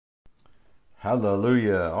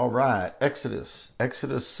Hallelujah. All right. Exodus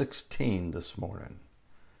 16 this morning.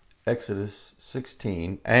 Exodus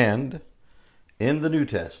 16 and in the New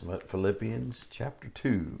Testament, Philippians chapter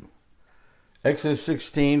 2. Exodus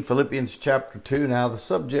 16, Philippians chapter 2. Now the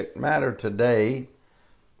subject matter today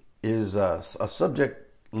is a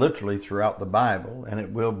subject literally throughout the Bible, and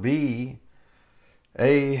it will be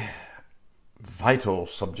a vital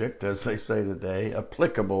subject, as they say today,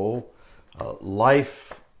 applicable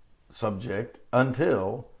life subject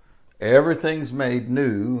until everything's made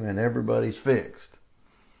new and everybody's fixed.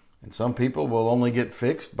 And some people will only get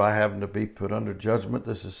fixed by having to be put under judgment.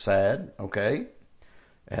 This is sad, okay?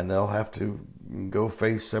 And they'll have to go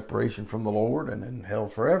face separation from the Lord and in hell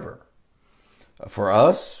forever. For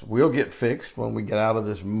us, we'll get fixed when we get out of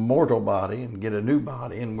this mortal body and get a new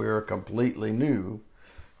body, and we're a completely new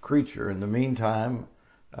creature. In the meantime,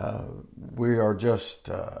 we are just,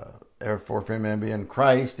 therefore, if any man be in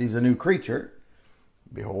Christ, he's a new creature.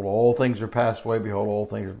 Behold, all things are passed away. Behold, all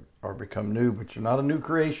things are become new. But you're not a new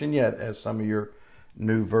creation yet, as some of your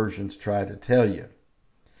new versions try to tell you.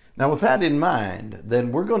 Now, with that in mind,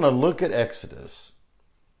 then we're going to look at Exodus,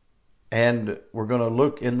 and we're going to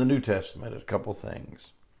look in the New Testament at a couple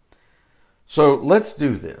things. So let's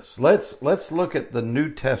do this. Let's look at the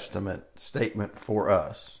New Testament statement for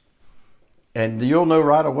us. And you'll know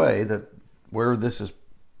right away that where this is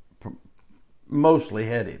mostly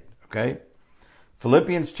headed, okay?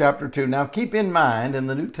 Philippians chapter 2. Now keep in mind in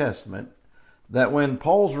the New Testament that when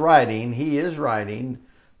Paul's writing, he is writing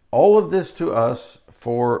all of this to us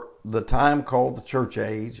for the time called the church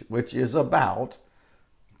age, which is about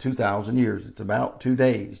 2,000 years. It's about 2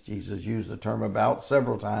 days. Jesus used the term about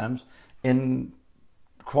several times in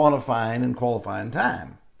quantifying and qualifying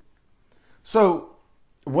time. So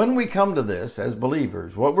when we come to this as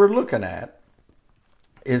believers, what we're looking at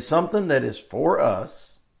is something that is for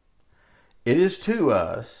us. It is to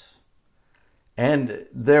us. And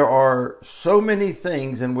there are so many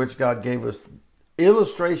things in which God gave us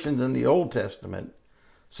illustrations in the Old Testament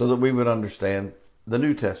so that we would understand the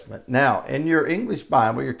New Testament. Now, in your English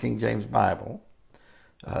Bible, your King James Bible,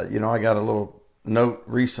 I got a little note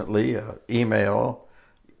recently, email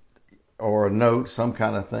or a note, some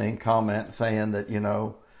kind of thing, comment saying that,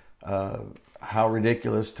 how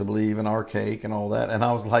ridiculous to believe in archaic and all that. And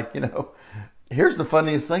I was like, here's the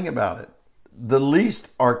funniest thing about it. The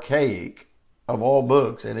least archaic of all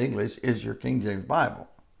books in English is your King James Bible.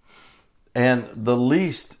 And the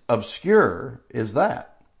least obscure is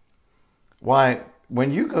that. Why,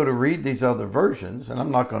 when you go to read these other versions, and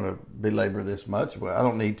I'm not going to belabor this much, but I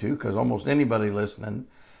don't need to, because almost anybody listening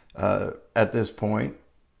at this point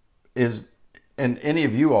is, and any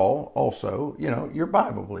of you all also, you're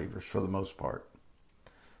Bible believers for the most part.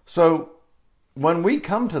 So when we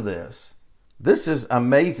come to this is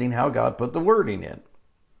amazing how God put the wording in.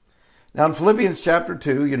 Now in Philippians chapter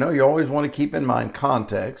 2, you always want to keep in mind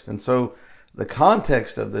context. And so the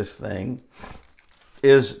context of this thing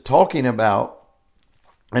is talking about,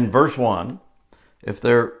 in verse 1, if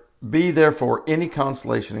there be therefore any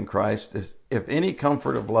consolation in Christ, if any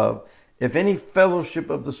comfort of love, if any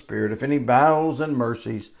fellowship of the Spirit, if any bowels and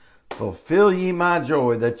mercies, fulfill ye my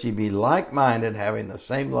joy, that ye be like-minded, having the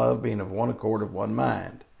same love, being of one accord, of one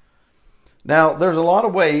mind. Now, there's a lot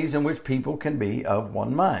of ways in which people can be of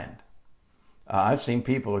one mind. I've seen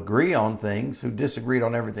people agree on things who disagreed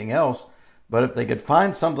on everything else, but if they could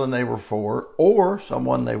find something they were for or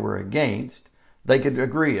someone they were against, they could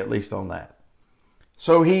agree at least on that.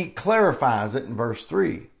 So he clarifies it in verse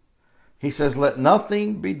 3. He says, let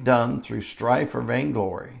nothing be done through strife or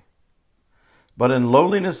vainglory, but in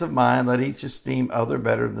lowliness of mind let each esteem other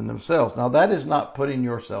better than themselves. Now that is not putting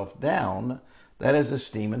yourself down. That is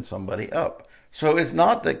esteeming somebody up. So it's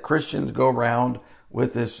not that Christians go around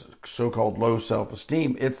with this so-called low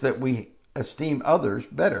self-esteem. It's that we esteem others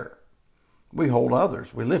better. We hold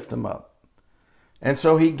others. We lift them up. And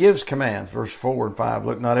so he gives commands, verse 4 and 5.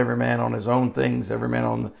 Look not every man on his own things, every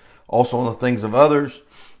man also on the things of others.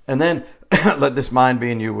 And then let this mind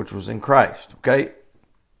be in you, which was in Christ. Okay?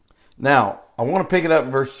 Now, I want to pick it up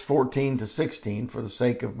in verses 14 to 16 for the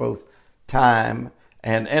sake of both time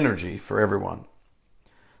and energy for everyone.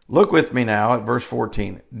 Look with me now at verse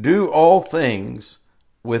 14. Do all things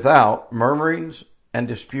without murmurings and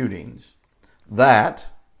disputings, that...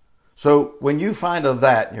 So when you find a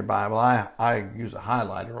that in your Bible, I use a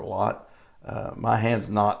highlighter a lot. My hand's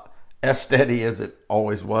not as steady as it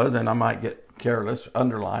always was, and I might get careless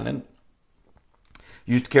underlining.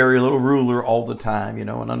 Used to carry a little ruler all the time, and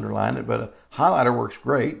underline it, but a highlighter works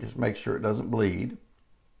great. Just make sure it doesn't bleed.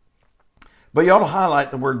 But you ought to highlight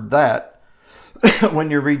the word that when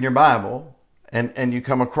you're reading your Bible, and you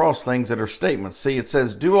come across things that are statements. See, it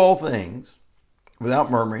says, do all things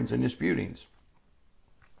without murmurings and disputings.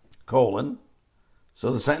 Colon.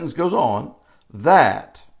 So the sentence goes on,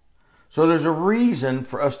 that. So there's a reason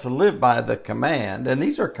for us to live by the command, and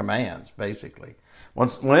these are commands, basically.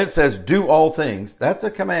 When it says do all things, that's a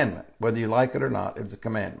commandment. Whether you like it or not, it's a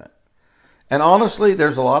commandment. And honestly,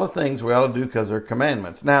 there's a lot of things we ought to do because they're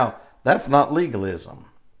commandments. Now, that's not legalism.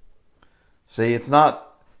 See, it's not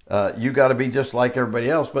you got to be just like everybody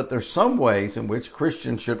else, but there's some ways in which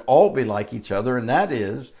Christians should all be like each other, and that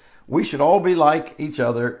is, we should all be like each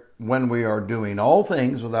other when we are doing all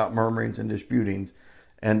things without murmurings and disputings.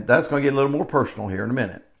 And that's going to get a little more personal here in a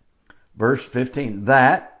minute. Verse 15,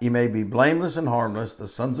 that ye may be blameless and harmless, the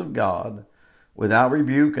sons of God, without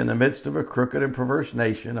rebuke in the midst of a crooked and perverse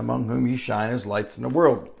nation, among whom ye shine as lights in the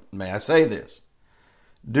world. May I say this?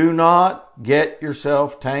 Do not get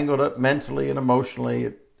yourself tangled up mentally and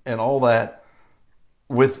emotionally and all that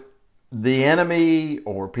with the enemy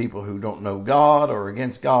or people who don't know God or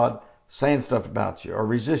against God saying stuff about you or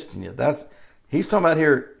resisting you. He's talking about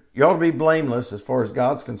here, you ought to be blameless as far as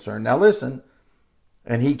God's concerned. Now listen,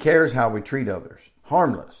 and he cares how we treat others.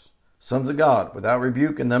 Harmless, sons of God, without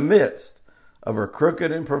rebuke in the midst of a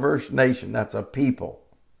crooked and perverse nation. That's a people.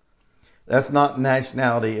 That's not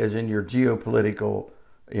nationality as in your geopolitical,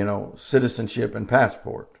 citizenship and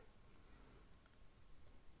passport.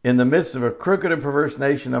 In the midst of a crooked and perverse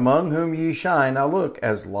nation, among whom ye shine, now look,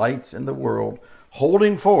 as lights in the world,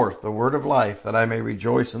 holding forth the word of life, that I may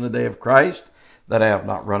rejoice in the day of Christ, that I have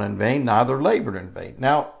not run in vain, neither labored in vain.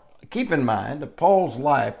 Now, keep in mind that Paul's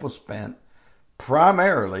life was spent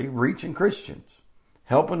primarily reaching Christians,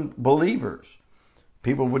 helping believers.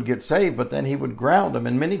 People would get saved, but then he would ground them.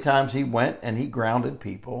 And many times he went and he grounded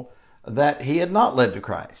people that he had not led to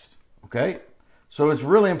Christ. Okay? So it's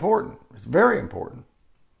really important. It's very important.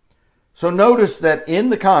 So notice that in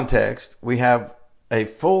the context, we have a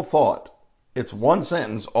full thought. It's one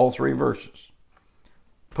sentence, all three verses.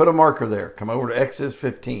 Put a marker there. Come over to Exodus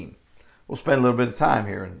 15. We'll spend a little bit of time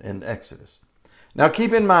here in Exodus. Now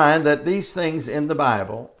keep in mind that these things in the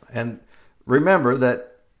Bible, and remember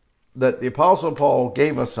that the Apostle Paul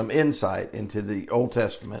gave us some insight into the Old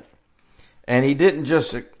Testament. And he didn't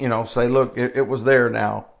just, say, look, it was there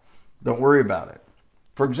now. Don't worry about it.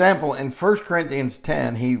 For example, in 1 Corinthians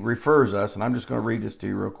 10, he refers us, and I'm just going to read this to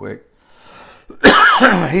you real quick.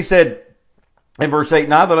 He said in verse 8,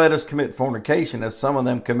 neither let us commit fornication, as some of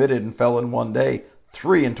them committed and fell in one day,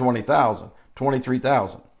 23,000.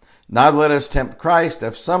 Neither let us tempt Christ,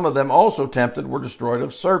 if some of them also tempted were destroyed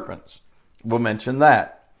of serpents. We'll mention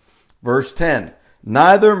that. Verse 10,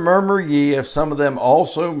 neither murmur ye, if some of them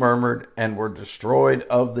also murmured and were destroyed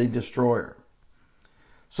of the destroyer.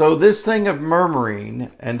 So this thing of murmuring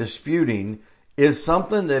and disputing is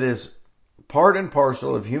something that is part and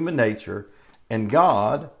parcel of human nature, and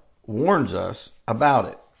God warns us about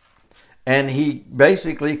it. And he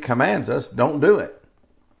basically commands us, don't do it.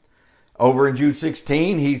 Over in Jude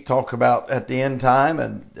 16, he talked about at the end time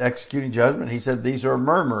and executing judgment. He said these are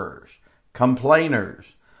murmurers, complainers,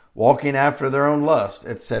 walking after their own lust,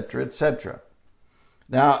 etc., etc.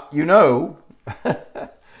 Now,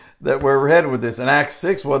 that we're headed with this. In Acts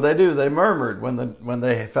 6, what they do, they murmured when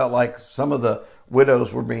they felt like some of the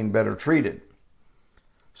widows were being better treated.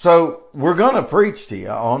 So we're going to preach to you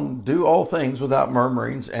on do all things without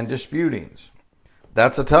murmurings and disputings.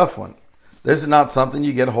 That's a tough one. This is not something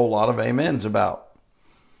you get a whole lot of amens about.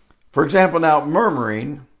 For example, now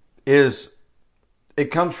murmuring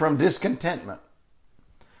comes from discontentment.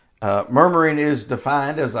 Murmuring is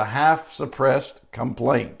defined as a half-suppressed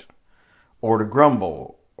complaint, or to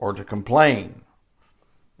grumble, or to complain.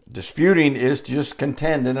 Disputing is to just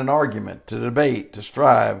contend in an argument, to debate, to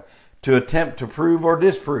strive, to attempt to prove or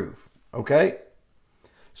disprove. Okay?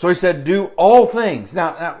 So he said, do all things.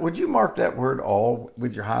 Now, would you mark that word all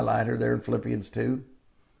with your highlighter there in Philippians 2?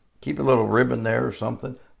 Keep a little ribbon there or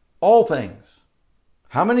something. All things.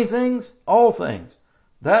 How many things? All things.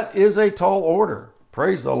 That is a tall order.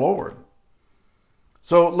 Praise the Lord.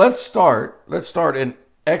 So let's start in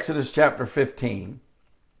Exodus chapter 15.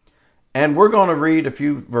 And we're going to read a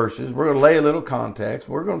few verses. We're going to lay a little context.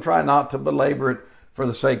 We're going to try not to belabor it for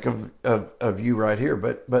the sake of you right here.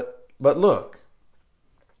 But look,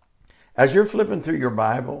 as you're flipping through your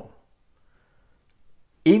Bible,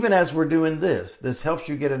 even as we're doing this helps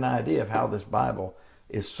you get an idea of how this Bible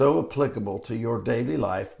is so applicable to your daily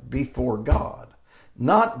life before God.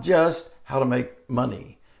 Not just how to make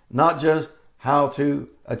money, not just how to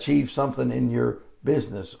achieve something in your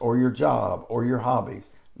business or your job or your hobbies.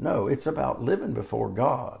 No, it's about living before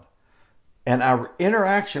God. And our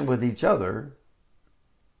interaction with each other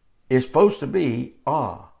is supposed to be,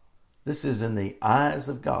 this is in the eyes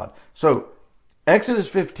of God. So, Exodus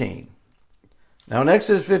 15. Now in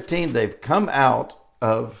Exodus 15, they've come out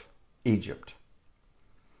of Egypt.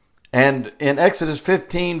 And in Exodus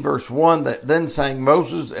 15, verse 1, that then sang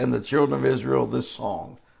Moses and the children of Israel this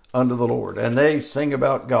song unto the Lord. And they sing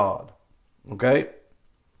about God. Okay?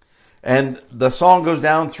 And the song goes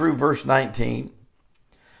down through verse 19.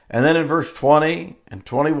 And then in verse 20 and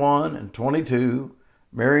 21 and 22,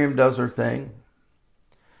 Miriam does her thing.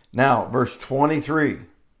 Now, verse 23.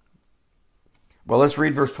 Well, let's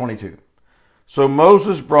read verse 22. So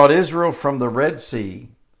Moses brought Israel from the Red Sea,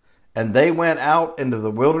 and they went out into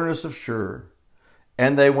the wilderness of Shur,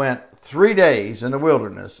 and they went 3 days in the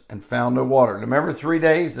wilderness and found no water. Remember 3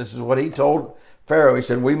 days? This is what he told Pharaoh. He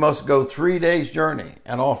said, we must go 3 days' journey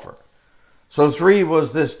and offer. So 3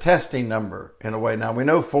 was this testing number in a way. Now we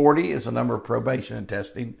know 40 is a number of probation and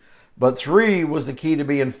testing, but 3 was the key to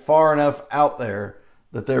being far enough out there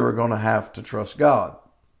that they were going to have to trust God.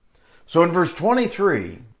 So in verse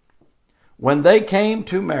 23, when they came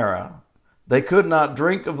to Marah, they could not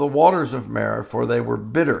drink of the waters of Marah, for they were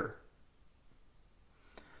bitter.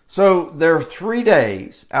 So they're 3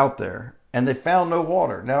 days out there, and they found no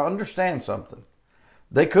water. Now understand something.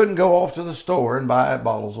 They couldn't go off to the store and buy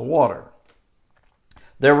bottles of water.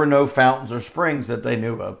 There were no fountains or springs that they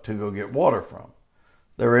knew of to go get water from.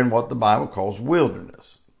 They're in what the Bible calls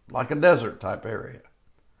wilderness, like a desert type area.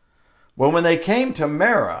 Well, when they came to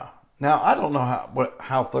Marah, now I don't know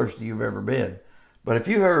how thirsty you've ever been, but if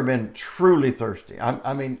you've ever been truly thirsty,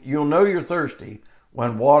 I mean, you'll know you're thirsty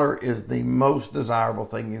when water is the most desirable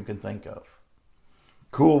thing you can think of.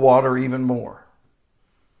 Cool water even more.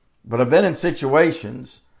 But I've been in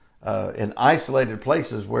situations, in isolated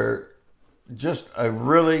places where just a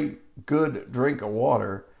really good drink of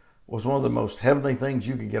water was one of the most heavenly things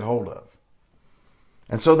you could get hold of.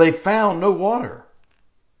 And so they found no water.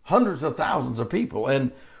 Hundreds of thousands of people.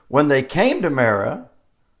 And when they came to Marah,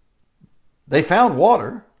 they found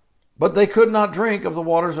water, but they could not drink of the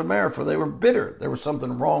waters of Marah, for they were bitter. There was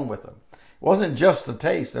something wrong with them. It wasn't just the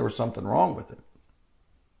taste, there was something wrong with it.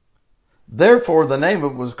 Therefore, the name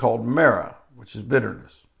of it was called Marah, which is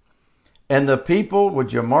bitterness. And the people,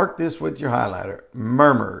 would you mark this with your highlighter,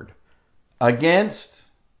 murmured against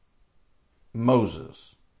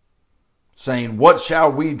Moses, saying, what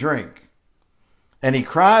shall we drink? And he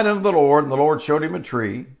cried unto the Lord, and the Lord showed him a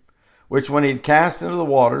tree, which when he had cast into the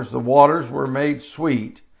waters were made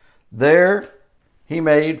sweet. There he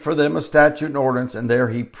made for them a statute and ordinance, and there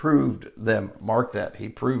he proved them. Mark that, he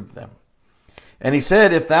proved them. And he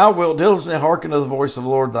said, if thou wilt diligently hearken to the voice of the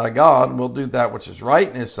Lord thy God, and wilt do that which is right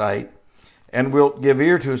in his sight, and wilt give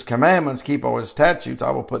ear to his commandments, keep all his statutes,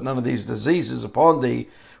 I will put none of these diseases upon thee,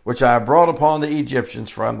 which I have brought upon the Egyptians,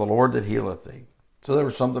 for I am the Lord that healeth thee. So there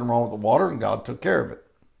was something wrong with the water, and God took care of it.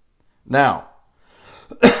 Now,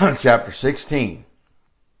 chapter 16.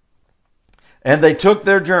 And they took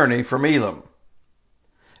their journey from Elim.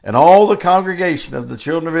 And all the congregation of the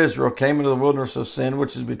children of Israel came into the wilderness of Sin,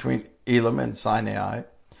 which is between Elim and Sinai,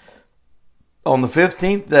 on the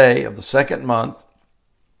 15th day of the 2nd month,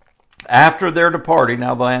 after their departing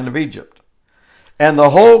out of the land of Egypt. And the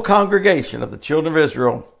whole congregation of the children of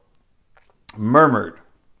Israel murmured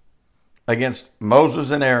against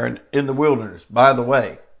Moses and Aaron in the wilderness. By the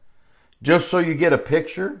way, just so you get a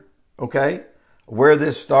picture, okay, where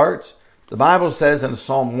this starts, the Bible says in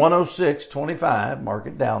Psalm 106:25, mark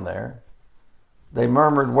it down there, they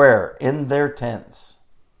murmured where? In their tents.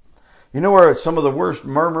 You know where some of the worst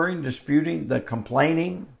murmuring, disputing, the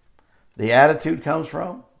complaining, the attitude comes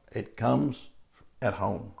from? It comes at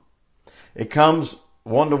home. It comes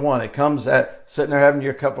one-to-one. It comes at sitting there having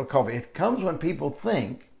your cup of coffee. It comes when people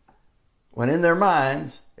think, when in their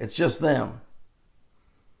minds, it's just them.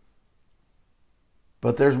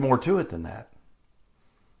 But there's more to it than that.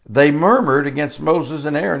 They murmured against Moses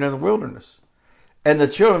and Aaron in the wilderness. And the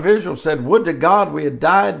children of Israel said, would to God we had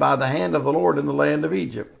died by the hand of the Lord in the land of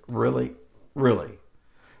Egypt. Really? Really?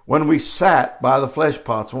 When we sat by the flesh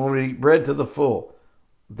pots, when we eat bread to the full.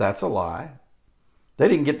 That's a lie. They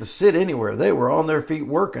didn't get to sit anywhere. They were on their feet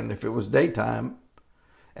working if it was daytime.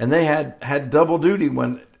 And they had double duty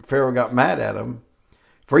when Pharaoh got mad at them.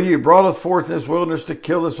 For you brought us forth in this wilderness to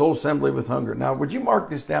kill this whole assembly with hunger. Now, would you mark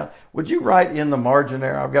this down? Would you write in the margin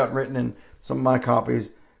there? I've got written in some of my copies.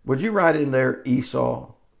 Would you write in there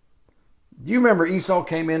Esau? Do you remember Esau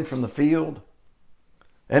came in from the field?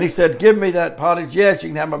 And he said, give me that pottage. Yes, you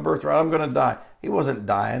can have my birthright. I'm going to die. He wasn't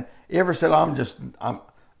dying. He ever said, I'm going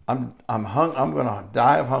to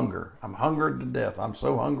die of hunger. I'm hungered to death. I'm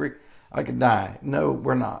so hungry I could die. No,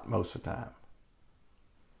 we're not most of the time.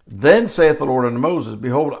 Then saith the Lord unto Moses,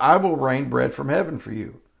 Behold, I will rain bread from heaven for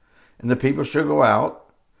you, and the people shall go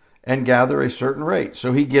out and gather a certain rate.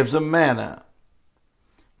 So he gives them manna.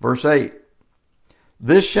 Verse 8,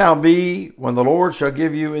 This shall be when the Lord shall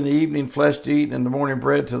give you in the evening flesh to eat, and in the morning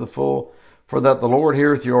bread to the full, for that the Lord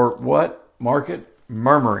heareth your, what? Mark it,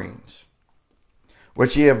 murmurings.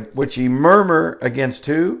 Which ye murmur against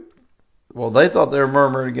who? Well, they thought they were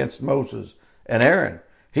murmuring against Moses and Aaron.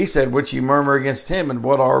 He said, which ye murmur against him, and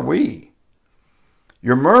what are we?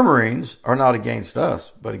 Your murmurings are not against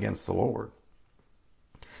us, but against the Lord.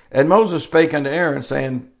 And Moses spake unto Aaron,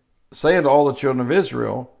 saying to all the children of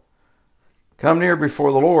Israel, Come near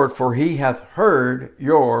before the Lord, for he hath heard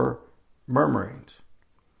your murmurings.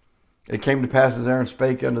 It came to pass as Aaron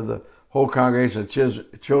spake unto the whole congregation of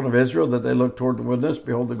the children of Israel, that they looked toward the wilderness.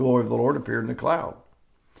 Behold, the glory of the Lord appeared in the cloud.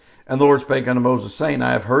 And the Lord spake unto Moses, saying,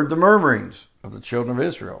 I have heard the murmurings of the children of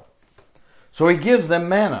Israel. So he gives them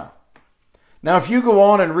manna. Now, if you go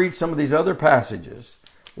on and read some of these other passages,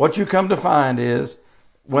 what you come to find is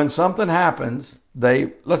when something happens,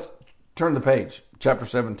 let's turn the page, chapter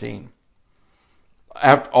 17.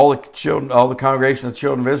 After all the congregation of the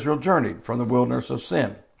children of Israel journeyed from the wilderness of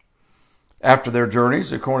Sin, after their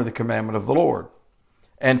journeys, according to the commandment of the Lord,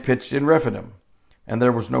 and pitched in Rephidim. And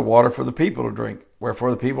there was no water for the people to drink.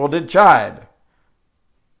 Wherefore the people did chide.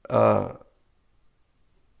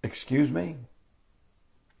 Excuse me?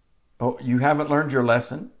 Oh, you haven't learned your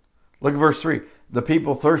lesson? Look at verse 3. The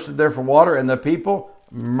people thirsted there for water, and the people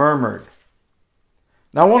murmured.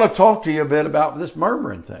 Now I want to talk to you a bit about this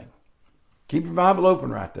murmuring thing. Keep your Bible open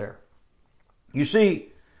right there. You see,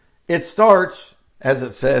 it starts, as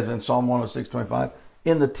it says in Psalm 106:25,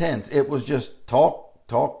 in the tense. It was just talk,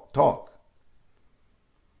 talk, talk.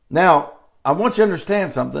 Now, I want you to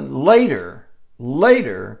understand something. Later,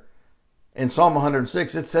 in Psalm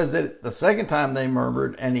 106, it says that the second time they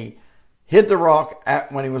murmured and he hit the rock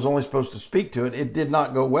when he was only supposed to speak to it, it did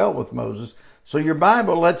not go well with Moses. So your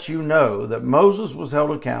Bible lets you know that Moses was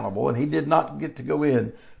held accountable and he did not get to go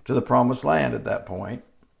in to the promised land at that point.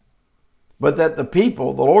 But that the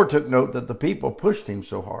Lord took note that the people pushed him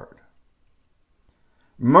so hard.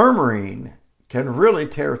 Murmuring can really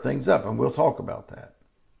tear things up, and we'll talk about that.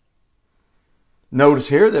 Notice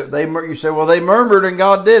here that you say, well, they murmured and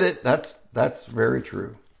God did it. That's very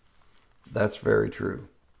true. That's very true.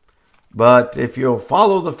 But if you'll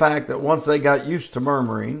follow the fact that once they got used to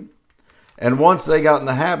murmuring, and once they got in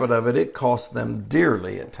the habit of it, it cost them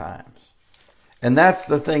dearly at times. And that's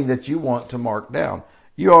the thing that you want to mark down.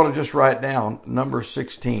 You ought to just write down number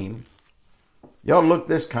 16. You ought to look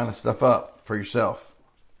this kind of stuff up for yourself.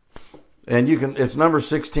 And it's number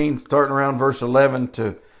 16, starting around verse 11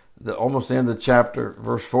 to almost the end of the chapter,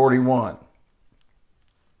 verse 41.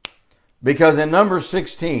 Because in number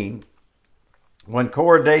 16, when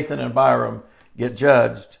Korah, Dathan, and Abiram get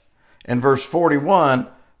judged, in verse 41,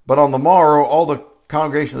 but on the morrow all the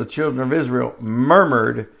congregation of the children of Israel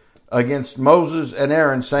murmured against Moses and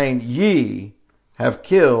Aaron, saying, Ye have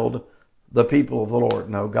killed the people of the Lord.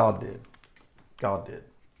 No, God did. God did.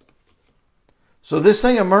 So this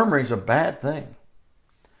thing of murmuring is a bad thing.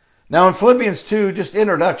 Now in Philippians 2, just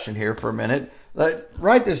introduction here for a minute,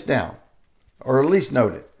 write this down, or at least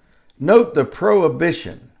note it. Note the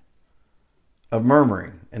prohibition of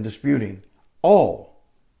murmuring and disputing.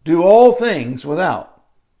 Do all things without.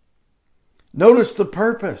 Notice the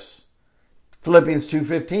purpose. Philippians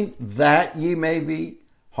 2:15, that ye may be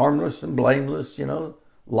harmless and blameless,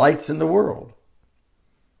 lights in the world.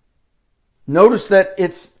 Notice that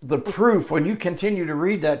it's the proof. When you continue to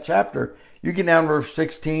read that chapter, you get down to verse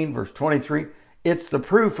 16, verse 23. It's the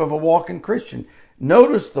proof of a walking Christian.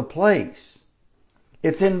 Notice the place.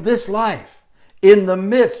 It's in this life, in the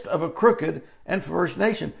midst of a crooked and perverse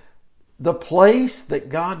nation. The place that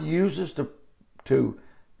God uses to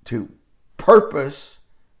purpose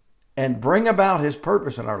and bring about his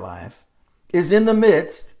purpose in our life is in the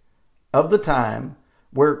midst of the time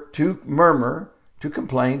where to murmur, to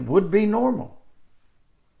complain would be normal.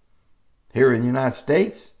 Here in the United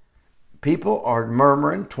States, people are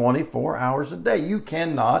murmuring 24 hours a day. You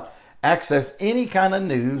cannot access any kind of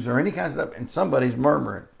news or any kind of stuff, and somebody's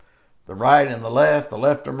murmuring. The right and the left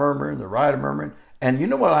are murmuring, the right are murmuring. And you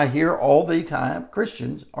know what I hear all the time?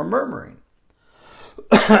 Christians are murmuring.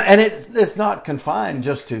 And it's not confined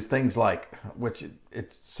just to things like, which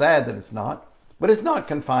it's sad that it's not, but it's not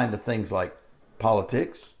confined to things like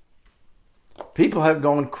politics. People have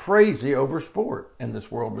gone crazy over sport in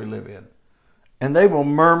this world we live in. And they will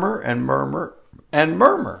murmur and murmur and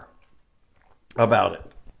murmur about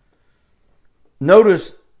it.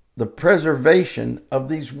 Notice the preservation of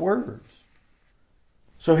these words.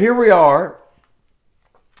 So here we are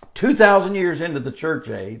 2,000 years into the church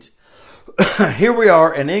age, here we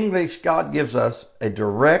are in English. God gives us a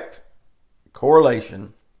direct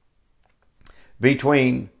correlation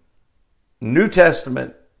between New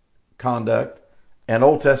Testament conduct and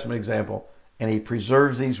Old Testament example, and he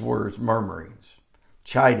preserves these words: murmurings,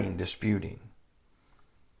 chiding, disputing.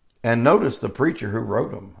 And notice the preacher who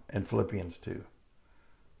wrote them in Philippians 2.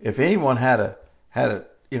 If anyone had a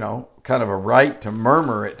kind of a right to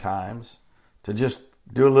murmur at times, to just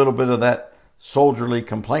do a little bit of that soldierly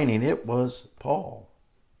complaining, it was Paul.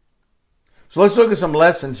 So let's look at some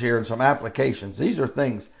lessons here and some applications. These are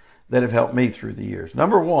things that have helped me through the years.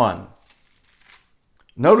 Number one,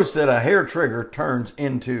 notice that a hair trigger turns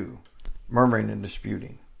into murmuring and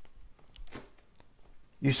disputing.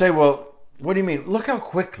 You say, well, what do you mean? Look how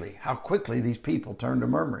quickly these people turn to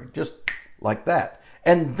murmuring, just like that.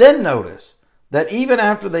 And then notice that even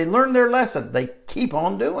after they learn their lesson, they keep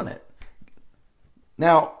on doing it.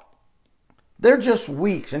 Now, they're just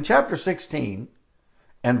weeks. In chapter 16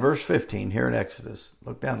 and verse 15 here in Exodus,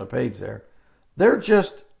 look down the page there, they're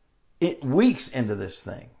just weeks into this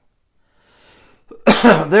thing.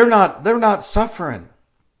 They're not suffering.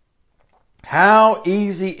 How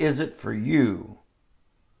easy is it for you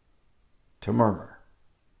to murmur?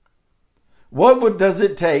 What does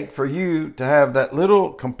it take for you to have that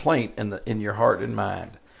little complaint in your heart and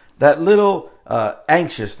mind, that little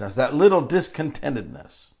anxiousness, that little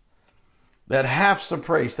discontentedness, that half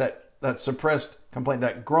suppressed, that suppressed complaint,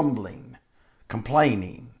 that grumbling,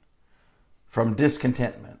 complaining from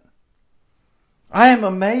discontentment? I am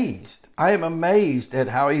amazed. I am amazed at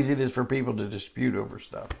how easy it is for people to dispute over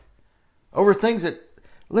stuff, over things that,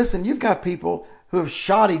 listen, you've got people who have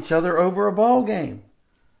shot each other over a ball game.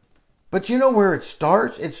 But you know where it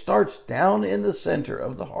starts? It starts down in the center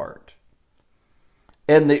of the heart.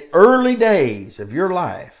 In the early days of your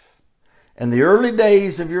life, and the early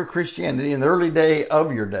days of your Christianity, and the early day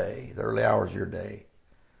of your day, the early hours of your day,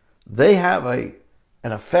 they have an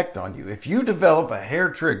effect on you. If you develop a hair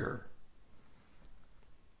trigger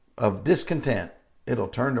of discontent, it'll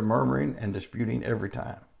turn to murmuring and disputing every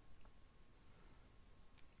time.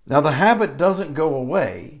 Now, the habit doesn't go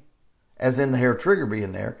away, as in the hair trigger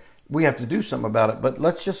being there. We have to do something about it, but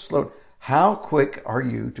let's just slow. How quick are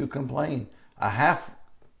you to complain? A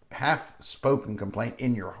half-spoken complaint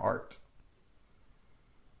in your heart.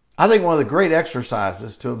 I think one of the great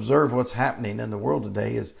exercises to observe what's happening in the world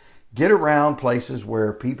today is get around places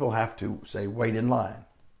where people have to, say, wait in line,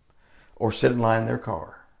 or sit in line in their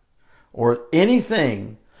car, or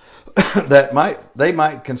anything that they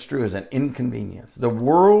might construe as an inconvenience. The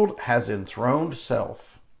world has enthroned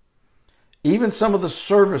self. Even some of the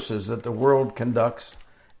services that the world conducts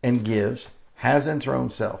and gives has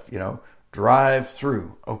enthroned self. Drive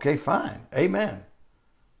through. Okay, fine. Amen.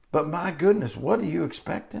 But my goodness, what are you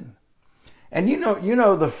expecting? And you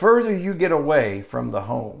know, the further you get away from the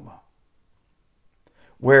home,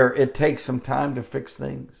 where it takes some time to fix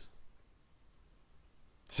things.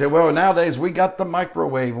 You say, well, nowadays we got the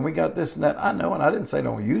microwave and we got this and that. I know, and I didn't say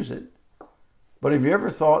don't use it. But have you ever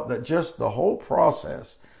thought that just the whole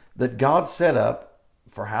process that God set up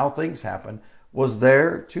for how things happen was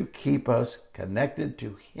there to keep us connected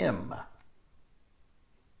to Him?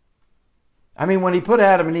 I mean, when He put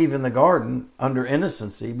Adam and Eve in the garden under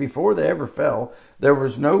innocency, before they ever fell, there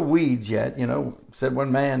was no weeds yet. Said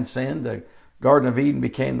when man sinned, the Garden of Eden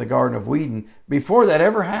became the Garden of Whedon. Before that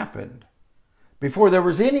ever happened, before there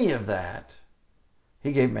was any of that,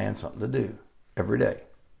 He gave man something to do every day.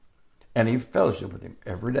 And He fellowshiped with him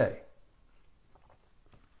every day.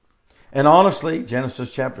 And honestly,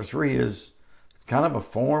 Genesis chapter 3 is kind of a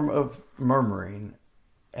form of murmuring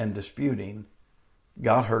and disputing.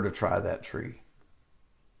 Got her to try that tree.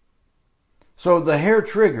 So the hair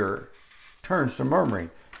trigger turns to murmuring.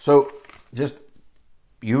 So just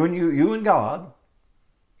you and God,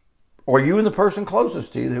 or you and the person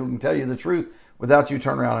closest to you who can tell you the truth without you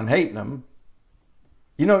turning around and hating them.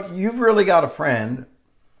 You've really got a friend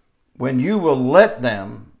when you will let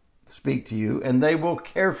them speak to you, and they will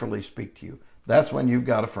carefully speak to you. That's when you've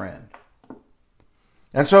got a friend.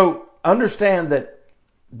 And so understand that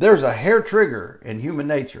there's a hair trigger in human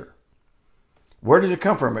nature. Where does it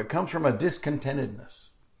come from? It comes from a discontentedness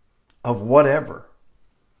of whatever.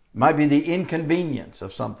 It might be the inconvenience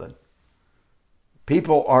of something.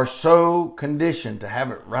 People are so conditioned to have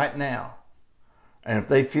it right now. And if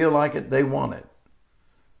they feel like it, they want it.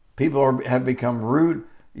 People have become rude.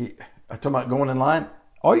 I'm talking about going in line.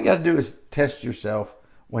 All you got to do is test yourself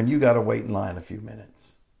when you got to wait in line a few minutes.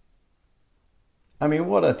 I mean,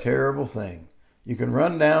 what a terrible thing. You can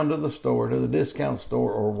run down to the store, to the discount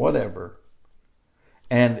store or whatever,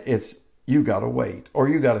 and you got to wait, or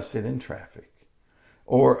you got to sit in traffic.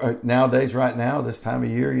 Or nowadays, right now, this time of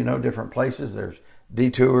year, different places, there's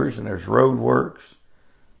detours and there's road works.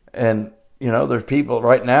 And, there's people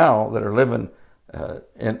right now that are living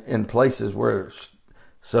in places where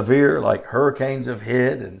severe, like hurricanes have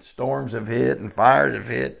hit and storms have hit and fires have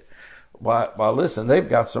hit. Well, listen, they've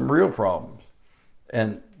got some real problems.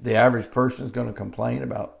 And the average person is going to complain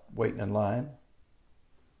about waiting in line.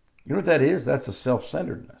 You know what that is? That's a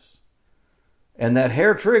self-centeredness. And that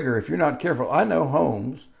hair trigger, if you're not careful, I know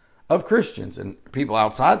homes of Christians, and people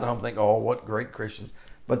outside the home think, oh, what great Christians.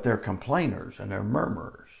 But they're complainers and they're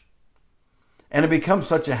murmurers. And it becomes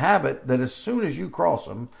such a habit that as soon as you cross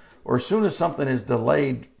them, or as soon as something is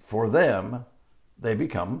delayed for them, they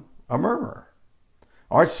become a murmurer.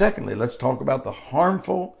 All right, secondly, let's talk about the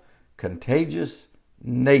harmful, contagious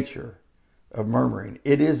nature of murmuring.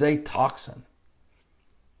 It is a toxin.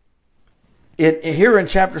 Here in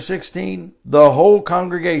chapter 16, the whole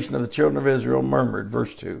congregation of the children of Israel murmured,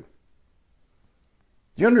 verse 2. Do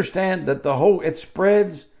you understand that it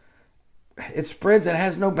spreads and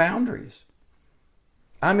has no boundaries?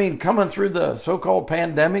 I mean, coming through the so-called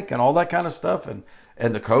pandemic and all that kind of stuff and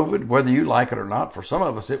the COVID, whether you like it or not, for some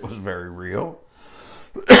of us it was very real.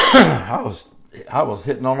 I was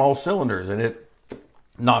hitting on all cylinders, and it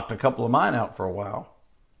knocked a couple of mine out for a while.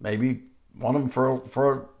 Maybe one of them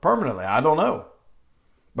for permanently. I don't know.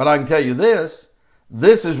 But I can tell you this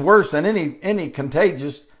is worse than any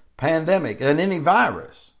contagious pandemic, than any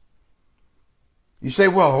virus. You say,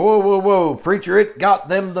 well, whoa, preacher, it got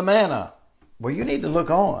them the manna. Well, you need to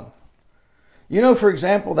look on. For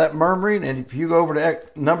example, that murmuring, and if you go over to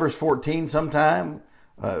Numbers 14 sometime,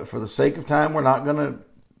 for the sake of time, we're not going to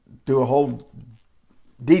do a whole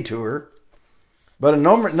detour. But in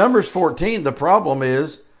Numbers 14, the problem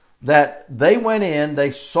is that they went in,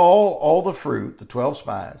 they saw all the fruit, the 12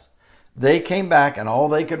 spies. They came back, and all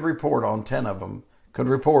they could report on, 10 of them could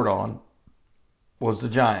report on, was the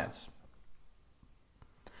giants.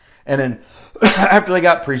 And then after they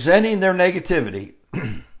got presenting their negativity,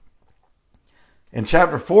 in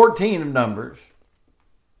chapter 14 of Numbers,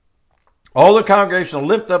 all the congregation will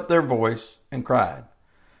lift up their voice and cried.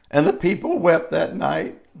 And the people wept that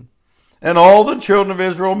night. And all the children of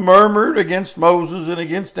Israel murmured against Moses and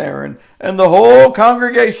against Aaron. And the whole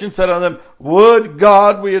congregation said unto them, would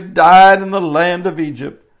God we had died in the land of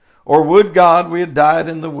Egypt, or would God we had died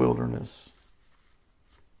in the wilderness.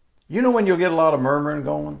 You know when you'll get a lot of murmuring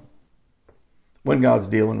going? When God's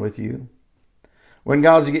dealing with you. When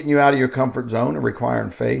God's getting you out of your comfort zone and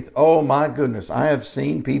requiring faith. Oh my goodness, I have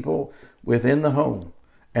seen people within the home.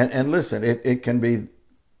 And listen, it can be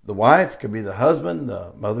the wife, it could be the husband,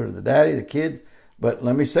 the mother, the daddy, the kids. But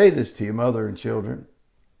let me say this to you, mother and children.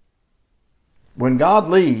 When God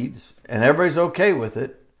leads and everybody's okay with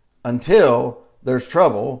it, until there's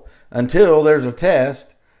trouble, until there's a test,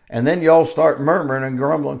 and then y'all start murmuring and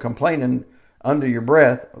grumbling, complaining under your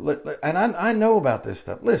breath. And I know about this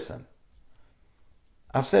stuff. Listen,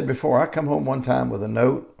 I've said before, I come home one time with a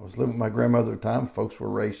note. I was living with my grandmother at the time. Folks were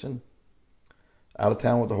racing out of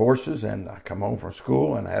town with the horses, and I come home from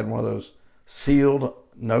school and I had one of those sealed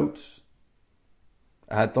notes.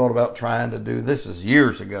 I had thought about trying to do this is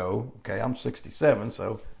years ago. Okay, I'm 67,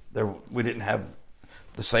 so we didn't have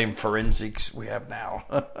the same forensics we have now.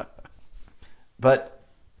 But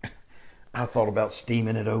I thought about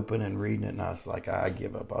steaming it open and reading it, and I was like, I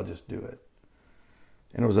give up. I'll just do it.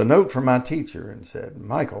 And it was a note from my teacher and said,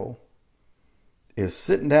 Michael is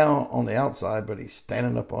sitting down on the outside, but he's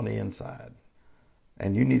standing up on the inside.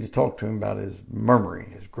 And you need to talk to him about his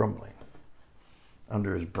murmuring, his grumbling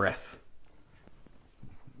under his breath.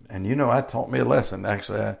 And I taught me a lesson.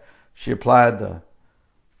 Actually, she applied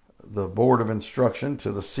the board of instruction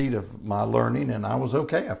to the seat of my learning, and I was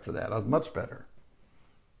okay after that. I was much better.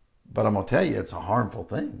 But I'm going to tell you, it's a harmful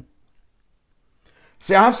thing.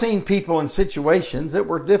 See, I've seen people in situations that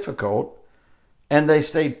were difficult, and they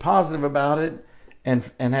stayed positive about it and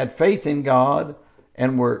had faith in God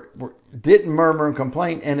and didn't murmur and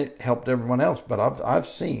complain, and it helped everyone else. But I've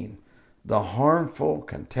seen the harmful,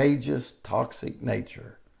 contagious, toxic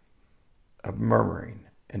nature of murmuring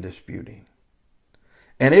and disputing.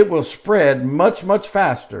 And it will spread much, much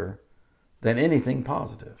faster than anything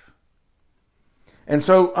positive. And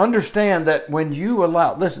so understand that when you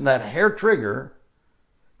allow, that hair trigger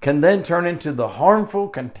can then turn into the harmful,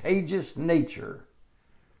 contagious nature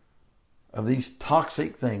of these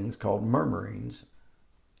toxic things called murmurings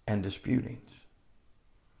and disputings.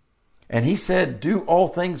 And he said, do all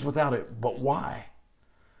things without it. But why?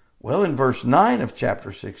 Well, in verse 9 of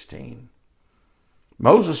chapter 16,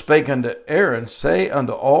 Moses spake unto Aaron, say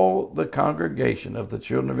unto all the congregation of the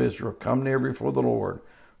children of Israel, come near before the Lord,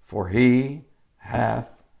 for he hath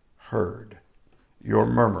heard your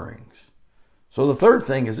murmurings. So the third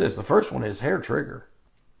thing is this. The first one is hair trigger.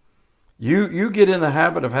 You get in the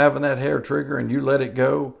habit of having that hair trigger and you let it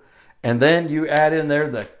go, and then you add in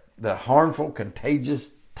there the harmful, contagious,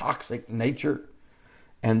 toxic nature,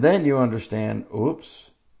 and then you understand, oops.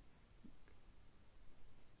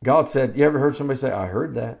 God said, you ever heard somebody say, I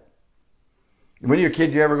heard that? When you're a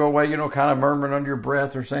kid, you ever go away, kind of murmuring under your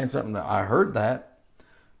breath or saying something that, I heard that.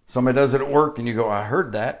 Somebody does it at work and you go, I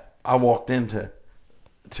heard that. I walked into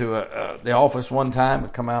the office one time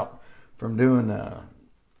and come out from doing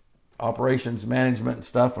operations management and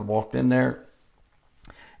stuff and walked in there,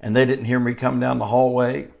 and they didn't hear me come down the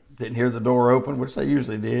hallway, didn't hear the door open, which they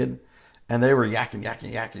usually did, and they were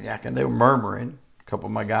yakking. They were murmuring, a couple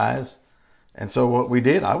of my guys. And so what we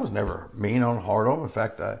did, I was never mean on, hard on. In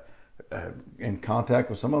fact, I in contact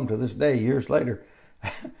with some of them to this day, years later.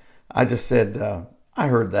 I just said, I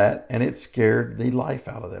heard that, and it scared the life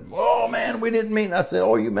out of them. Oh man, we didn't mean. I said,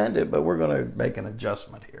 oh, you meant it, but we're going to make an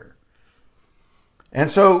adjustment here. And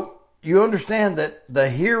so you understand that the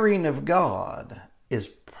hearing of God is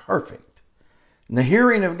perfect. And the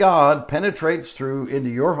hearing of God penetrates through into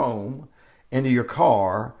your home, into your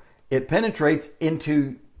car. It penetrates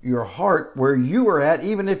into your heart where you are at,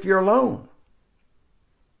 even if you're alone.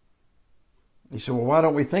 You say, well, why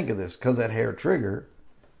don't we think of this? Because that hair trigger,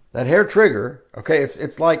 okay,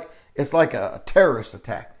 it's like a terrorist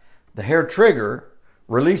attack. The hair trigger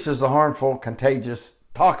releases the harmful, contagious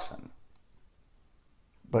toxin.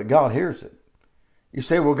 But God hears it. You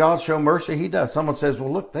say, well, God show mercy? He does. Someone says,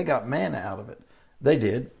 well, look, they got manna out of it. They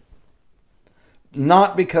did.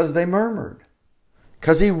 Not because they murmured.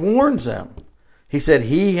 Because he warns them. He said,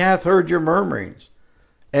 he hath heard your murmurings.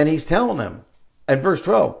 And he's telling them. And verse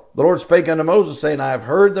 12, the Lord spake unto Moses, saying, I have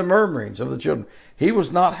heard the murmurings of the children. He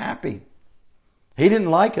was not happy. He didn't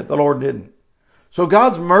like it. The Lord didn't. So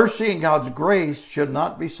God's mercy and God's grace should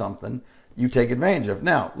not be something you take advantage of.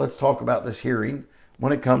 Now, let's talk about this hearing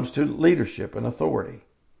when it comes to leadership and authority.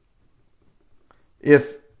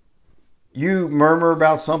 If you murmur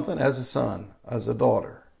about something as a son, as a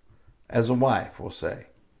daughter, as a wife, we'll say,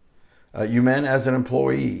 you men as an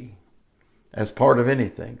employee, as part of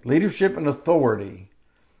anything, leadership and authority,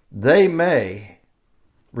 they may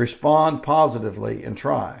respond positively and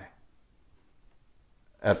try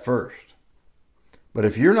at first. But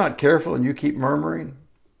if you're not careful and you keep murmuring,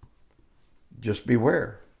 just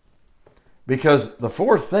beware. Because the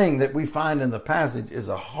fourth thing that we find in the passage is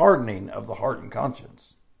a hardening of the heart and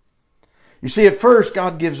conscience. You see, at first,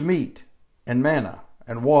 God gives meat and manna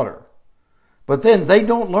and water. But then they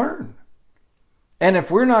don't learn. And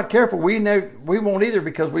if we're not careful, we won't either,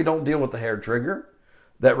 because we don't deal with the hair trigger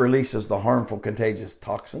that releases the harmful, contagious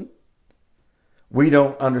toxin. We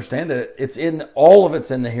don't understand that all of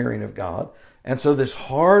it's in the hearing of God. And so this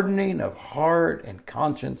hardening of heart and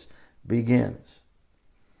conscience begins.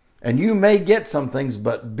 And you may get some things,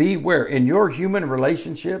 but beware. In your human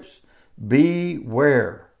relationships,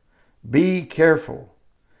 beware. Be careful.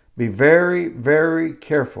 Be very, very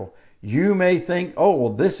careful. You may think, oh,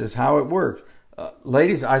 well, this is how it works.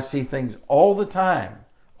 Ladies, I see things all the time.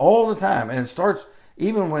 And it starts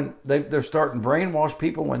even when they're starting to brainwash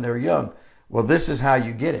people when they're young. Well, this is how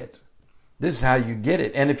you get it. This is how you get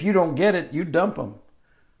it. And if you don't get it, you dump them.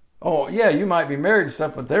 Oh, yeah, you might be married and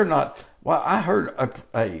stuff, but they're not. Well, I heard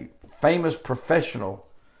a famous professional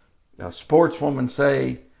sportswoman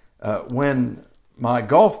say, when my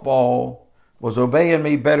golf ball was obeying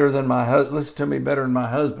me better than listen to me better than my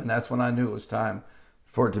husband, that's when I knew it was time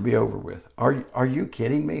for it to be over with. Are you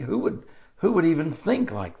kidding me? Who would even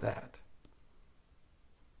think like that?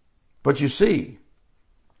 But you see,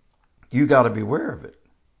 you got to beware of it.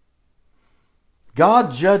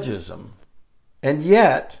 God judges them. And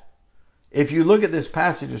yet, if you look at this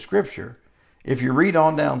passage of Scripture, if you read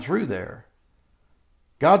on down through there,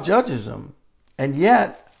 God judges them. And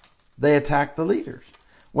yet, they attack the leaders.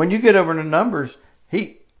 When you get over into Numbers,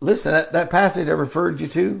 that passage I referred you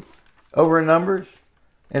to over in Numbers,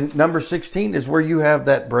 and number 16 is where you have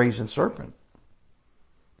that brazen serpent.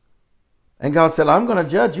 And God said, I'm going to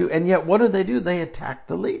judge you. And yet, what do? They attack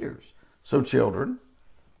the leaders. So children,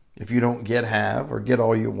 if you don't have or get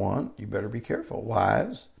all you want, you better be careful.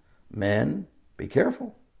 Wives, men, be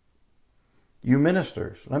careful. You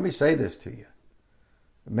ministers, let me say this to you.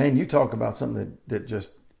 Man, you talk about something that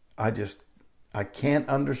I can't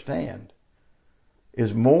understand.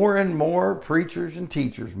 Is more and more preachers and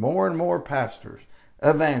teachers, more and more pastors,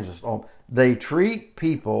 evangelists, they treat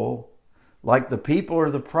people like the people are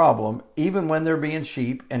the problem, even when they're being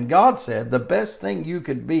sheep. And God said the best thing you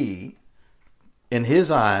could be in His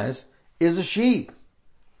eyes is a sheep.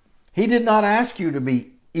 He did not ask you to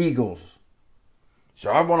be eagles. So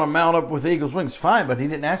I want to mount up with eagle's wings. Fine, but He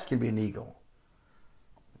didn't ask you to be an eagle.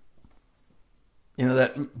 You know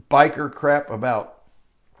that biker crap about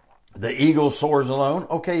the eagle soars alone?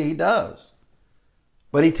 Okay, He does.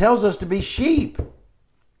 But He tells us to be sheep.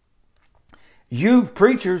 You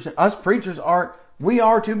preachers, us preachers we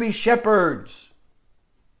are to be shepherds.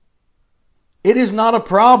 It is not a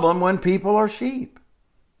problem when people are sheep.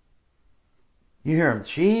 You hear them,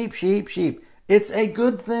 sheep, sheep, sheep. It's a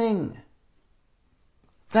good thing.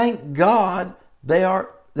 Thank God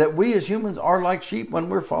that we as humans are like sheep when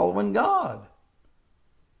we're following God.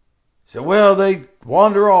 So, well, they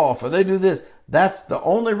wander off or they do this. That's the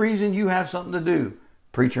only reason you have something to do,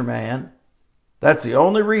 preacher man. That's the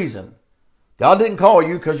only reason. God didn't call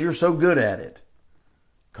you because you're so good at it.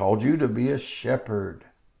 He called you to be a shepherd.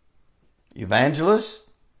 Evangelists,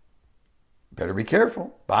 better be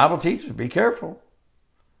careful. Bible teachers, be careful.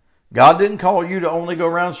 God didn't call you to only go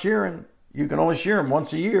around shearing. You can only shear them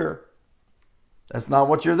once a year. That's not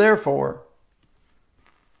what you're there for.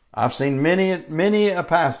 I've seen many a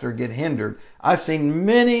pastor get hindered. I've seen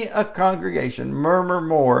many a congregation murmur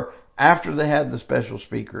more after they had the special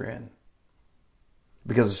speaker in.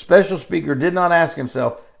 Because the special speaker did not ask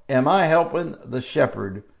himself, am I helping the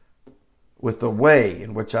shepherd with the way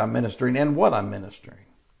in which I'm ministering and what I'm ministering?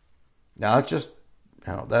 Now, I just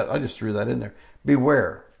threw that in there.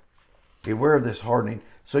 Beware. Beware of this hardening.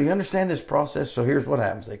 So you understand this process? So here's what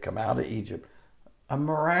happens. They come out of Egypt. A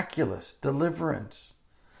miraculous deliverance.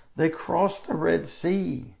 They crossed the Red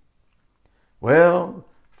Sea. Well,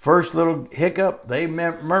 first little hiccup, they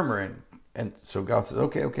murmuring. And so God says,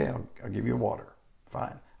 okay, I'll give you water.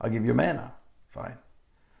 Fine. I'll give you manna. Fine.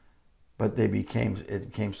 But it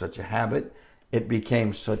became such a habit. It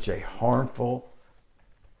became such a harmful,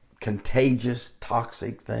 contagious,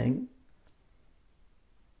 toxic thing.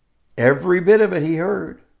 Every bit of it he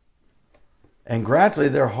heard. And gradually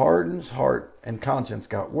their hardened heart and conscience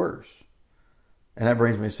got worse. And that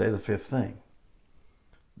brings me to say the fifth thing.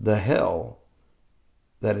 The hell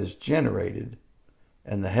that is generated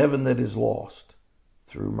and the heaven that is lost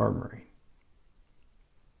through murmuring.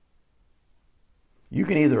 You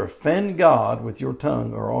can either offend God with your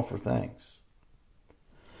tongue or offer thanks.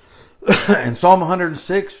 In Psalm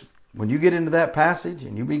 106, when you get into that passage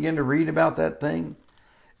and you begin to read about that thing,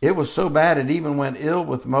 it was so bad it even went ill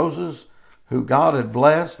with Moses, who God had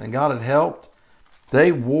blessed and God had helped.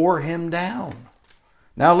 They wore him down.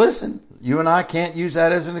 Now listen, you and I can't use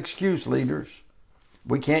that as an excuse, leaders.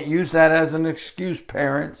 We can't use that as an excuse,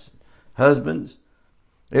 parents, husbands.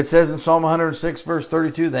 It says in Psalm 106, verse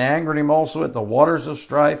 32, they angered him also at the waters of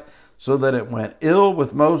strife, so that it went ill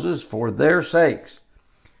with Moses for their sakes,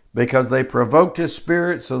 because they provoked his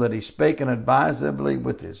spirit, so that he spake unadvisedly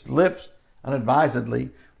with his lips.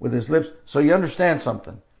 So you understand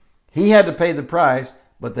something. He had to pay the price,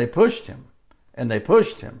 but they pushed him, and they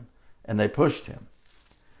pushed him, and they pushed him.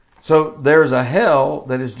 So there's a hell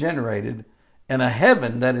that is generated and a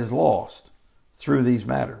heaven that is lost through these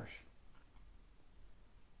matters.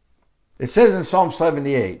 It says in Psalm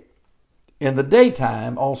 78, in the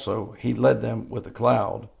daytime also he led them with a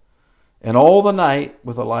cloud, and all the night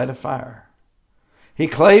with a light of fire. He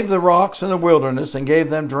clave the rocks in the wilderness and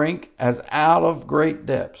gave them drink as out of great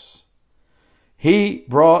depths. He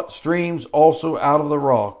brought streams also out of the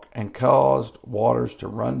rock and caused waters to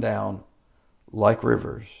run down like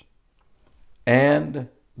rivers. And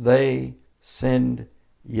they sinned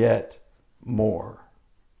yet more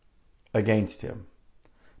against him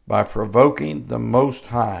by provoking the Most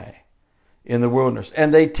High in the wilderness.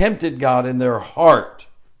 And they tempted God in their heart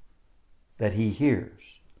that he hears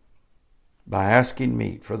by asking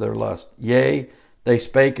meat for their lust. Yea, they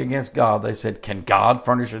spake against God. They said, can God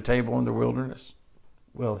furnish a table in the wilderness?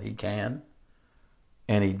 Well, he can.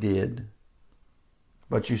 And he did.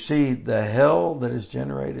 But you see, the hell that is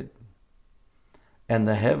generated and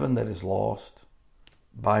the heaven that is lost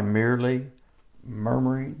by merely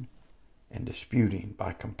murmuring and disputing,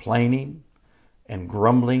 by complaining and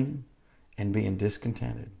grumbling and being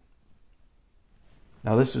discontented.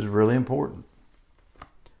 Now, this is really important.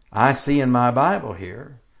 I see in my Bible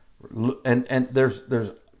here, and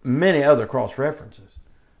there's many other cross references,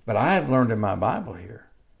 but I have learned in my Bible here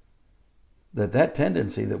that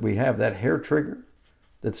tendency that we have, that hair trigger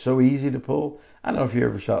that's so easy to pull. I don't know if you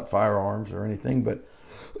ever shot firearms or anything, but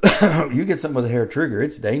you get something with a hair trigger,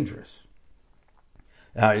 it's dangerous.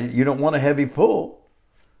 Now, you don't want a heavy pull,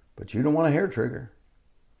 but you don't want a hair trigger.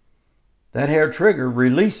 That hair trigger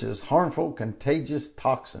releases harmful, contagious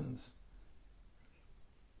toxins.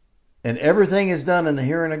 And everything is done in the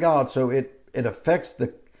hearing of God, so it affects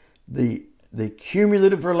the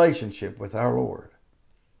cumulative relationship with our Lord.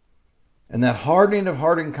 And that hardening of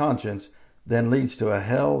heart and conscience then leads to a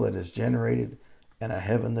hell that is generated and a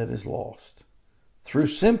heaven that is lost. Through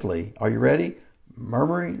simply, are you ready?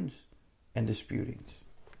 Murmurings and disputings.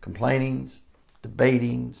 Complainings,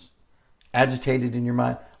 debatings, agitated in your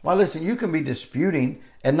mind. Well, listen, you can be disputing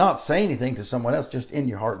and not say anything to someone else, just in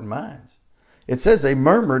your heart and minds. It says they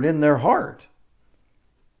murmured in their heart.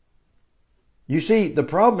 You see, the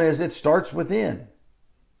problem is it starts within.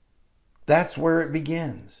 That's where it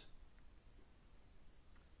begins.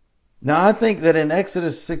 Now, I think that in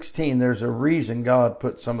Exodus 16, there's a reason God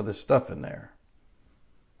put some of this stuff in there.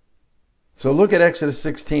 So look at Exodus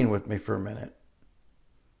 16 with me for a minute.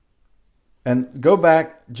 And go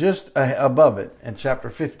back just above it in chapter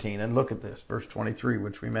 15 and look at this, verse 23,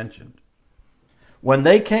 which we mentioned. When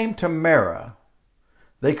they came to Marah,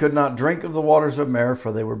 they could not drink of the waters of Marah,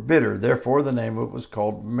 for they were bitter. Therefore, the name of it was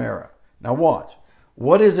called Marah. Now watch.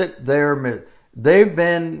 What is it they're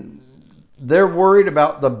worried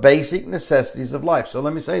about? The basic necessities of life. So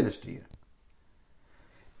let me say this to you.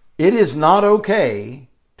 It is not okay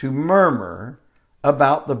to murmur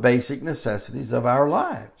about the basic necessities of our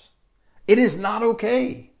lives. It is not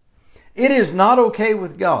okay. It is not okay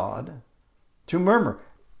with God to murmur.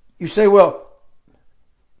 You say, well,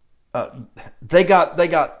 they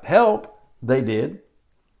got help. They did.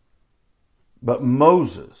 But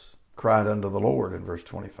Moses cried unto the Lord in verse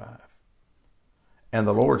 25. And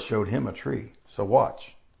the Lord showed him a tree. So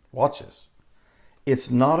watch this. It's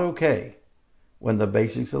not okay when the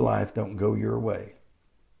basics of life don't go your way.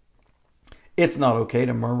 It's not okay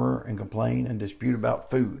to murmur and complain and dispute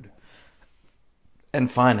about food and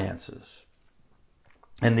finances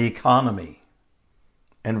and the economy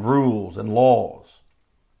and rules and laws.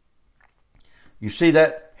 You see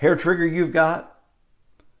that hair trigger you've got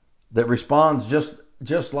that responds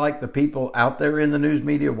just like the people out there in the news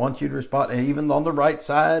media want you to respond, and even on the right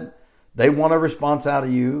side, they want a response out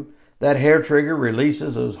of you. That hair trigger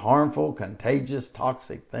releases those harmful, contagious,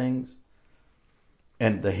 toxic things.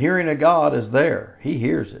 And the hearing of God is there. He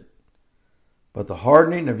hears it. But the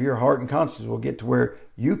hardening of your heart and conscience will get to where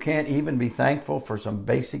you can't even be thankful for some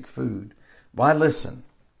basic food. Why, listen,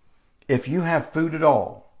 if you have food at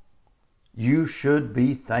all, you should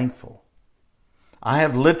be thankful. I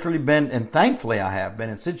have literally been, and thankfully I have been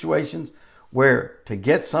in situations where to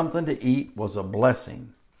get something to eat was a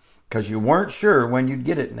blessing because you weren't sure when you'd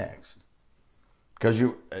get it next. Because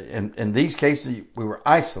in these cases, we were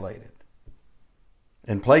isolated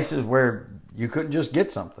in places where you couldn't just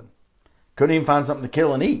get something. Couldn't even find something to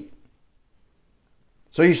kill and eat.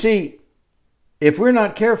 So you see, if we're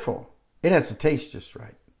not careful, it has to taste just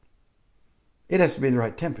right. It has to be the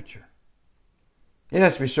right temperature. It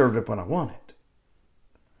has to be served up when I want it.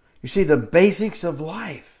 You see, the basics of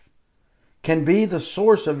life can be the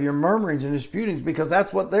source of your murmurings and disputings because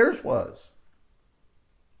that's what theirs was.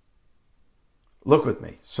 Look with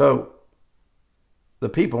me. So the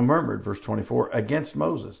people murmured, verse 24, against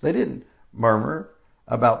Moses. They didn't murmur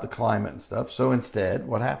about the climate and stuff. So instead,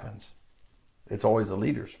 what happens? It's always the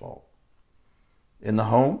leader's fault. In the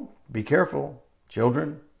home, be careful.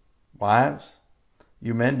 Children, wives,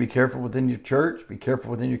 you men, be careful within your church. Be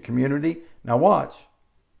careful within your community. Now watch.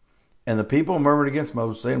 And the people murmured against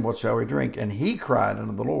Moses, saying, what shall we drink? And he cried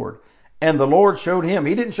unto the Lord. And the Lord showed him.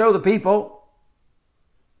 He didn't show the people.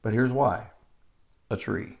 But here's why. A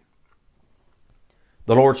tree.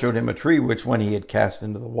 The Lord showed him a tree, which when he had cast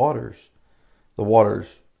into the waters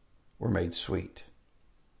were made sweet.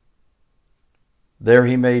 There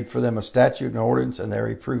he made for them a statute and ordinance, and there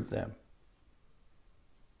he proved them.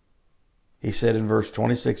 He said in verse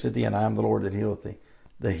 26 at the end, I am the Lord that healeth thee.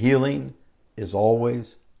 The healing is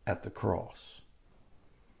always at the cross.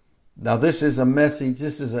 Now this is a message,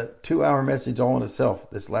 this is a 2-hour message all in itself,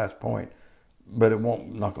 this last point, but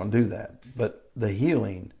I'm not going to do that. But the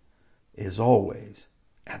healing is always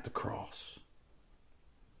at the cross.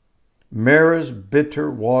 Marah's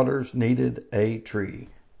bitter waters needed a tree.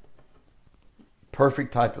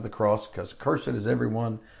 Perfect type of the cross, because cursed is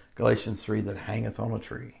everyone, Galatians 3, that hangeth on a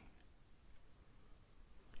tree.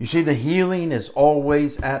 You see, the healing is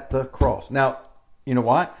always at the cross. Now, you know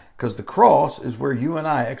why? Because the cross is where you and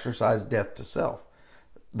I exercise death to self.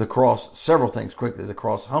 The cross, several things quickly. The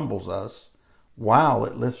cross humbles us while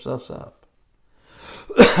it lifts us up.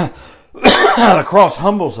 The cross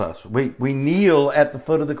humbles us. We kneel at the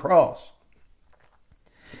foot of the cross.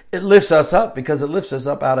 It lifts us up because it lifts us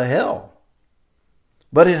up out of hell.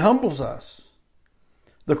 But it humbles us.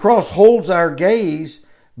 The cross holds our gaze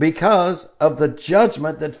because of the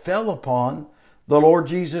judgment that fell upon the Lord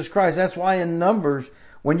Jesus Christ. That's why in Numbers,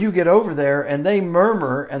 when you get over there and they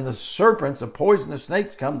murmur and the serpents, the poisonous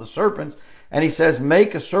snakes come, the serpents, and he says,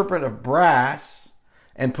 make a serpent of brass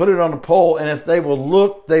and put it on a pole, and if they will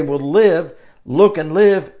look, they will live. Look and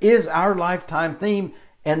live is our lifetime theme,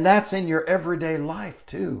 and that's in your everyday life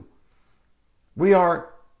too. We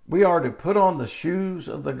are to put on the shoes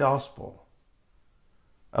of the gospel,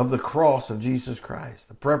 of the cross of Jesus Christ,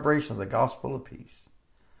 the preparation of the gospel of peace.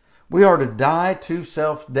 We are to die to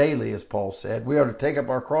self daily, as Paul said. We are to take up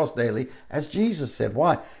our cross daily, as Jesus said.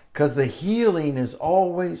 Why? Because the healing is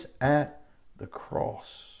always at the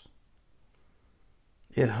cross.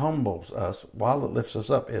 It humbles us while it lifts us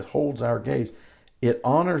up. It holds our gaze. It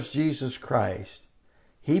honors Jesus Christ.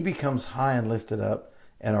 He becomes high and lifted up,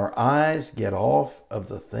 and our eyes get off of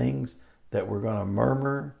the things that we're going to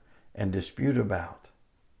murmur and dispute about.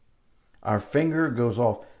 Our finger goes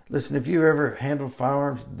off. Listen, if you ever handled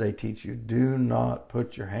firearms, they teach you, do not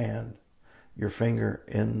put your finger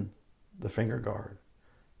in the finger guard.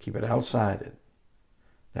 Keep it outside it.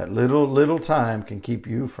 That little time can keep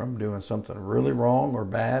you from doing something really wrong or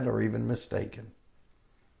bad or even mistaken.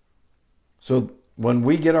 So when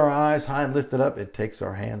we get our eyes high and lifted up, it takes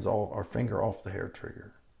our finger off the hair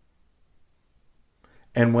trigger.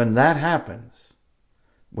 And when that happens,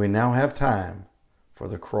 we now have time for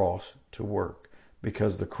the cross to work.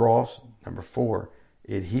 Because the cross, number 4,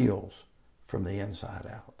 it heals from the inside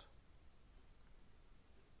out.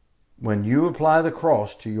 When you apply the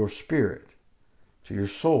cross to your spirit, to your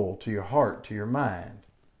soul, to your heart, to your mind,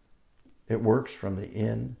 it works from the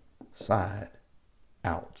inside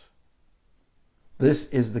out. This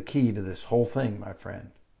is the key to this whole thing, my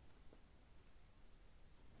friend.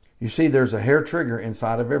 You see, there's a hair trigger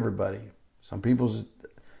inside of everybody. Some people's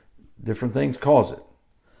different things cause it.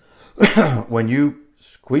 When you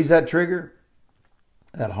squeeze that trigger,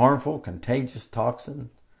 that harmful, contagious toxin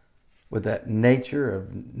with that nature of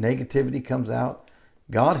negativity comes out.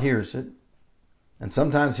 God hears it. And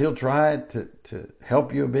sometimes he'll try to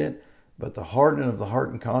help you a bit. But the hardening of the heart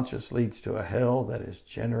and conscience leads to a hell that is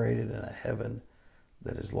generated and a heaven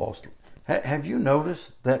that is lost. Have you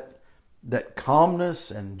noticed that calmness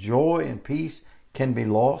and joy and peace can be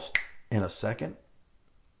lost in a second?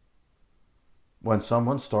 When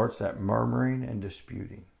someone starts that murmuring and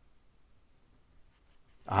disputing.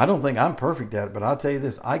 I don't think I'm perfect at it, but I'll tell you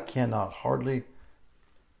this, I cannot hardly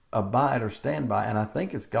abide or stand by, and I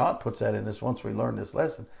think it's God puts that in us once we learn this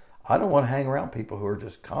lesson. I don't want to hang around people who are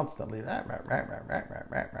just constantly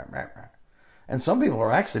and some people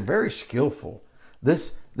are actually very skillful.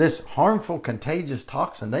 This harmful, contagious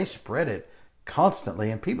toxin, they spread it constantly,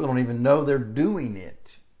 and people don't even know they're doing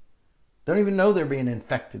it. They don't even know they're being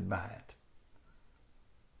infected by it.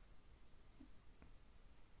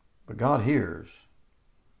 But God hears.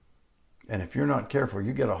 And if you're not careful,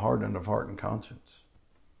 you get a hardening of heart and conscience.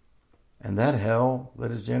 And that hell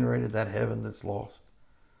that is generated, that heaven that's lost,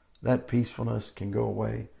 that peacefulness can go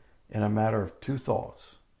away in a matter of 2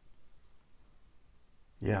 thoughts.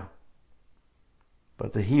 Yeah.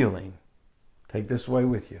 But the healing, take this away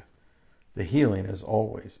with you. The healing is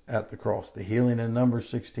always at the cross. The healing in Numbers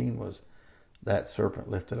 16 was that serpent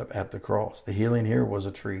lifted up at the cross. The healing here was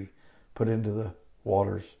a tree put into the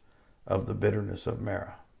waters of the bitterness of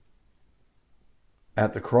Marah.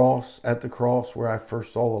 At the cross where I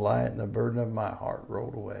first saw the light and the burden of my heart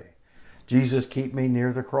rolled away. Jesus, keep me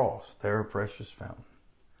near the cross, there a precious fountain.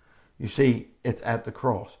 You see, it's at the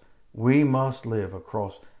cross. We must live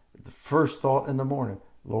across. The first thought in the morning,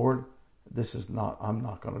 Lord, I'm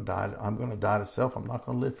not going to die. I'm going to die to self. I'm not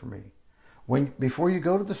going to live for me. Before you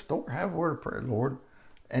go to the store, have a word of prayer, Lord.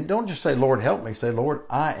 And don't just say, Lord, help me. Say, Lord,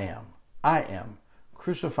 I am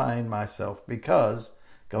crucifying myself because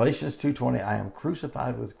Galatians 2:20, I am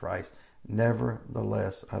crucified with Christ.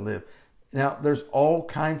 Nevertheless, I live. Now, there's all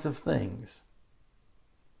kinds of things.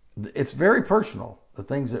 It's very personal, the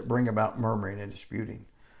things that bring about murmuring and disputing.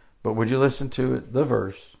 But would you listen to it, the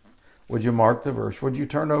verse? Would you mark the verse? Would you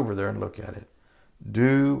turn over there and look at it?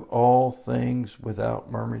 Do all things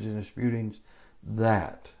without murmurings and disputings,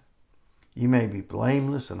 that ye may be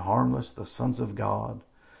blameless and harmless, the sons of God,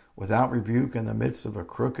 without rebuke in the midst of a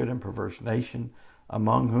crooked and perverse nation,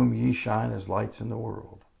 among whom ye shine as lights in the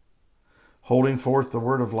world, holding forth the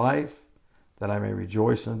word of life, that I may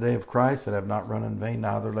rejoice in the day of Christ, that I have not run in vain,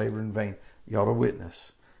 neither labor in vain. You ought to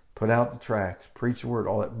witness, put out the tracts, preach the word,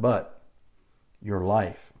 all that, but your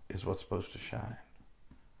life is what's supposed to shine.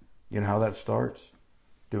 You know how that starts?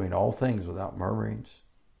 Doing all things without murmurings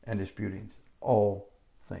and disputings. All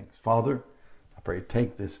things. Father, I I pray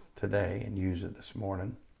take this today and use it this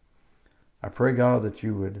morning. I pray, God, that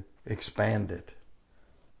you would expand it.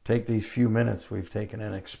 Take these few minutes we've taken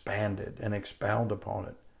and expand it and expound upon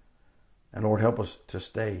it. And Lord, help us to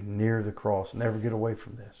stay near the cross, never get away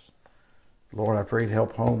from this. Lord, I pray to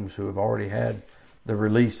help homes who have already had the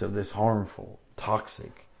release of this harmful,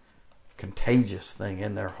 toxic, contagious thing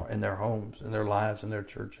in their homes, in their lives, in their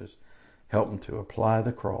churches. Help them to apply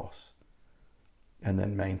the cross and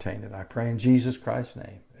then maintain it. I pray in Jesus Christ's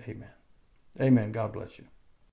name. Amen. Amen. God bless you.